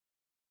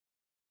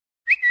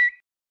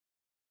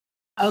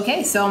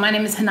Okay, so my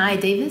name is Haniah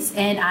Davis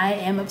and I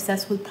am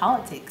obsessed with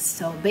politics.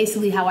 So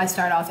basically how I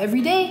start off every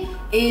day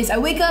is I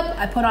wake up,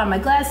 I put on my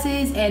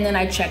glasses, and then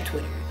I check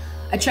Twitter.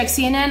 I check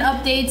CNN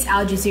updates,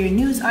 Al Jazeera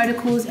news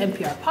articles,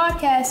 NPR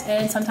podcasts,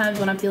 and sometimes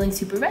when I'm feeling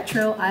super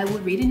retro, I will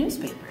read a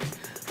newspaper.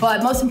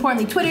 But most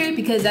importantly, Twitter,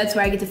 because that's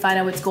where I get to find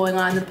out what's going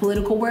on in the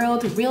political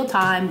world real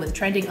time with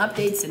trending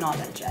updates and all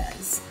that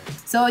jazz.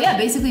 So yeah,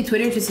 basically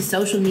Twitter is just a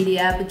social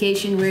media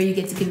application where you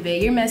get to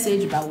convey your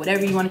message about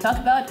whatever you want to talk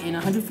about in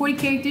 140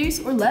 characters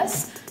or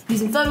less,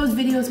 using photos,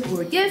 videos,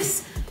 or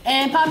GIFs.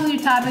 And popular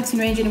topics can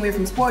range anywhere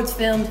from sports,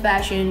 film,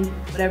 fashion,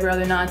 whatever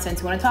other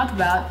nonsense you want to talk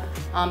about.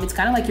 It's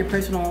kind of like your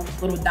personal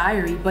little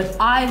diary, but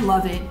I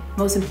love it,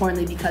 most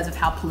importantly, because of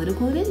how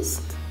political it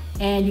is.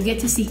 And you get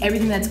to see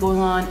everything that's going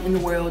on in the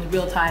world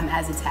real time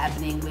as it's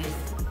happening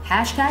with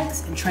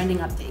hashtags and trending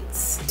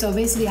updates. So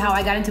basically how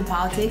I got into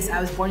politics,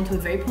 I was born into a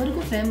very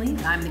political family.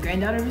 I'm the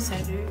granddaughter of a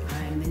senator.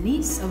 I'm the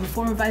niece of a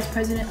former vice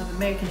president of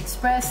American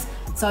Express.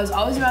 So I was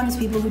always around these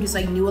people who just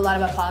knew a lot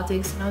about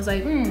politics. And I was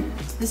like,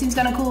 this seems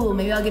kind of cool.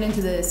 Maybe I'll get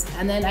into this.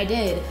 And then I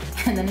did.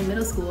 And then in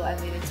middle school, I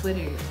made a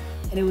Twitter.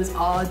 And it was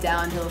all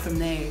downhill from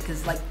there.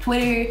 Because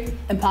Twitter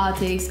and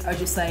politics are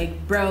just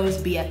bros,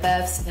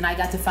 BFFs. And I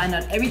got to find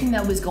out everything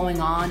that was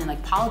going on.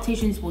 And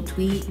politicians will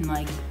tweet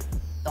and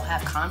they'll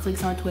have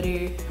conflicts on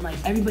Twitter.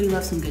 Everybody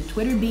loves some good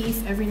Twitter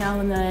beef every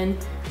now and then.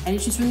 And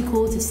it's just really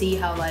cool to see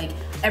how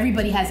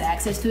everybody has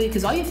access to it,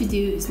 because all you have to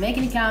do is make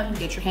an account,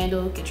 get your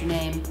handle, get your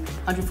name,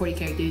 140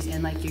 characters,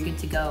 and you're good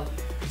to go.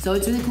 So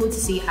it's really cool to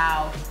see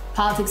how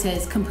politics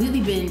has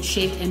completely been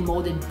shaped and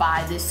molded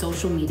by this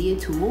social media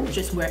tool,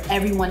 just where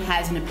everyone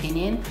has an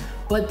opinion.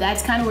 But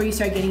that's kind of where you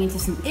start getting into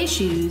some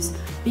issues,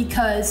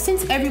 because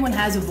since everyone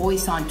has a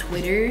voice on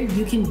Twitter,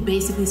 you can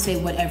basically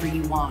say whatever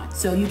you want.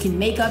 So you can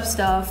make up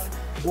stuff,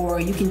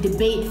 or you can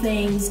debate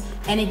things,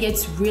 and it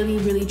gets really,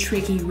 really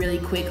tricky really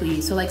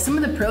quickly. So some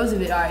of the pros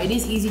of it are, it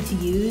is easy to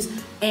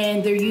use,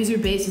 and their user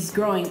base is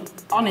growing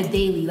on a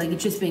daily.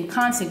 It's just been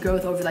constant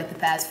growth over the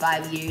past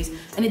 5 years,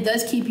 and it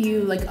does keep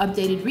you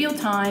updated real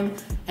time,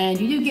 and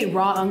you do get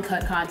raw,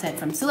 uncut content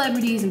from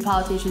celebrities and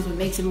politicians, which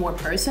makes it more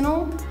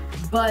personal.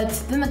 But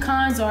then the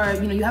cons are,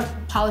 you have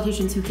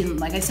politicians who can,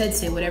 like I said,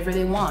 say whatever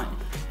they want.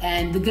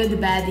 And the good, the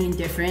bad, the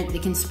indifferent. They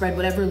can spread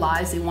whatever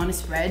lies they want to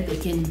spread. They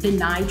can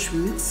deny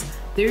truths.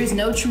 There is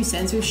no true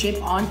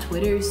censorship on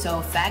Twitter,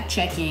 so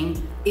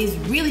fact-checking is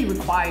really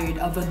required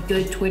of a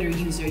good Twitter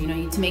user. You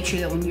need to make sure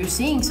that when you're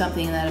seeing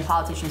something that a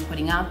politician is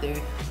putting out there,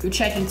 you're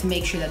checking to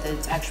make sure that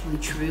it's actually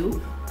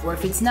true, or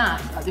if it's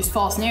not. There's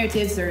false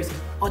narratives, there's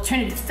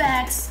alternative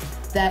facts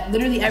that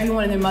literally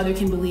everyone and their mother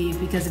can believe,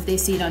 because if they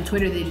see it on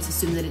Twitter, they just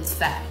assume that it's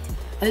fact.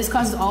 And this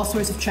causes all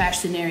sorts of trash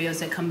scenarios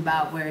that come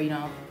about where,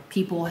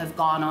 people have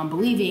gone on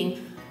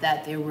believing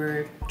that there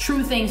were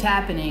true things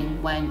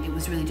happening when it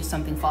was really just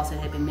something false that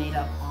had been made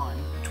up on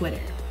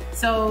Twitter.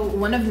 So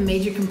one of the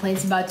major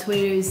complaints about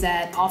Twitter is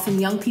that often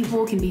young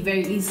people can be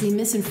very easily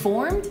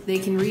misinformed. They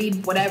can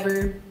read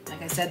whatever,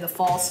 like I said, the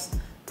false,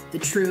 the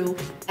true,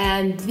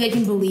 and they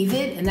can believe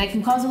it, and that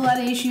can cause a lot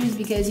of issues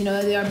because,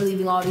 they are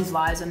believing all these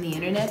lies on the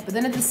internet, but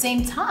then at the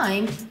same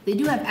time, they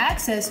do have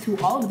access to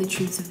all of the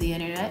truths of the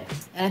internet,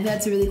 and I think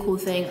that's a really cool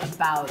thing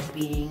about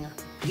being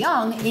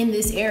young in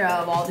this era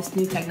of all this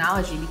new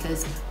technology,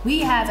 because we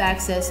have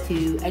access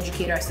to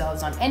educate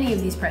ourselves on any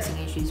of these pressing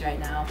issues right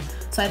now.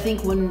 So I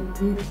think when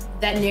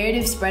that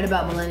narrative spread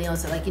about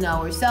millennials that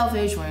we're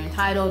selfish, we're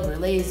entitled, we're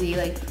lazy,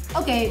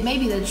 okay,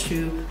 maybe that's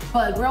true,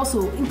 but we're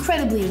also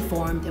incredibly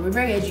informed and we're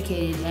very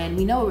educated and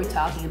we know what we're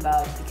talking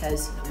about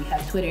because we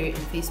have Twitter and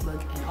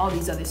Facebook and all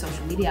these other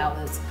social media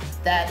outlets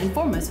that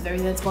inform us of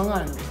everything that's going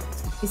on in the world.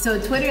 So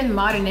Twitter in the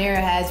modern era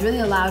has really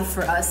allowed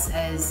for us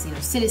as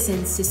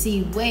citizens to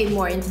see way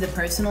more into the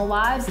personal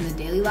lives and the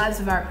daily lives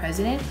of our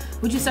president,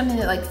 which is something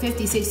that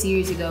 50, 60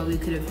 years ago we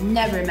could have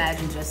never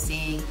imagined just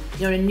seeing.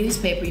 In a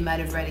newspaper you might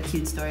have read a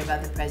cute story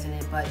about the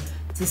president, but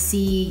to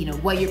see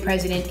what your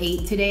president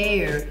ate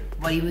today or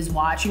what he was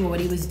watching or what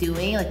he was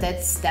doing,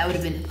 that would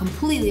have been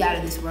completely out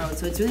of this world.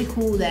 So it's really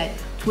cool that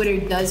Twitter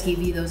does give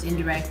you those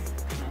indirect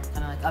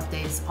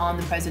updates on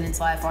the president's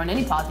life or on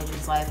any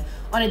politician's life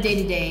on a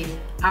day-to-day,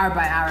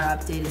 hour-by-hour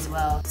update as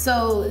well.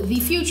 So the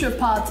future of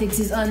politics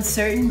is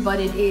uncertain, but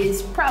it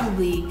is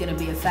probably going to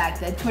be a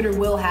fact that Twitter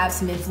will have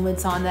some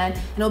influence on that.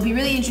 And it'll be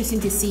really interesting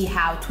to see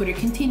how Twitter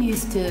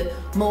continues to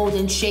mold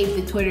and shape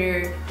the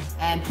Twitter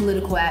and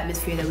political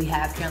atmosphere that we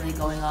have currently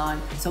going on.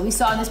 So we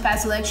saw in this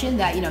past election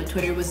that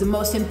Twitter was the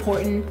most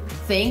important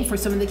thing for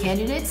some of the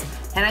candidates,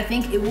 and I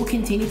think it will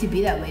continue to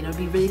be that way. And it'll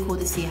be really cool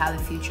to see how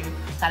the future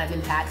kind of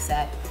impacts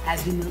that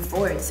as we move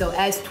forward. So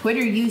as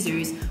Twitter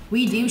users,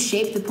 we do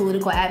shape the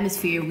political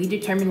atmosphere. We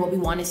determine what we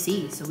want to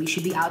see. So we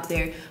should be out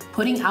there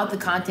putting out the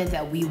content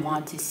that we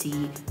want to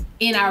see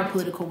in our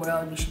political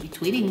world. We should be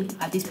tweeting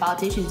at these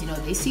politicians.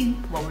 They see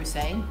what we're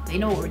saying. They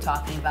know what we're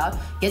talking about.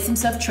 Get some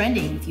stuff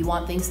trending. If you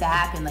want things to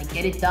happen,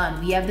 get it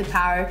done. We have the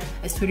power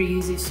as Twitter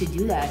users to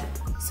do that.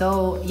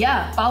 So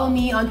yeah, follow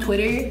me on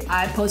Twitter.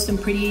 I post some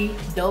pretty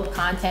dope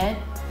content.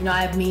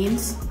 I have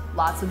memes,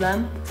 lots of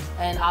them,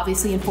 and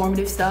obviously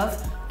informative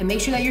stuff. And make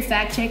sure that you're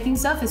fact checking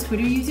stuff as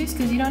Twitter users,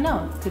 because you don't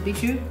know. Could be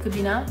true, could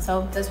be not.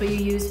 So that's why you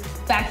use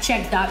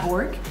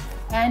factcheck.org.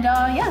 And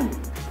yeah,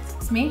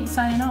 it's me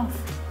signing off.